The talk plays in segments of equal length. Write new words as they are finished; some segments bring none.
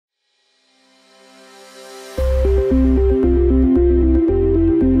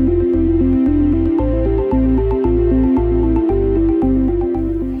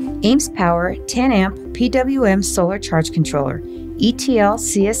James Power 10 amp PWM solar charge controller, ETL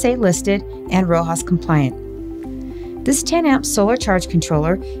CSA listed and RoHS compliant. This 10 amp solar charge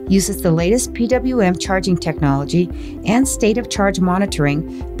controller uses the latest PWM charging technology and state of charge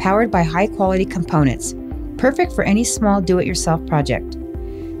monitoring powered by high quality components, perfect for any small do-it-yourself project.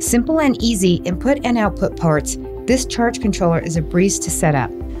 Simple and easy input and output ports, this charge controller is a breeze to set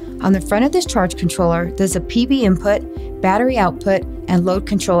up. On the front of this charge controller, there's a PV input, battery output, and load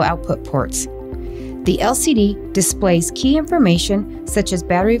control output ports. The LCD displays key information such as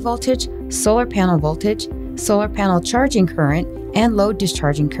battery voltage, solar panel charging current, and load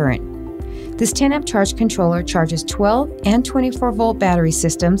discharging current. This 10 amp charge controller charges 12 and 24 volt battery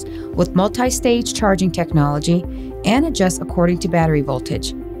systems with multi-stage charging technology and adjusts according to battery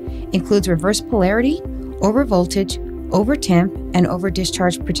voltage. Includes reverse polarity, over voltage, over temp, and over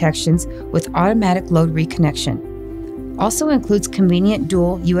discharge protections with automatic load reconnection. Also includes convenient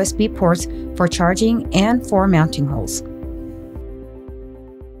dual USB ports for charging and 4 mounting holes.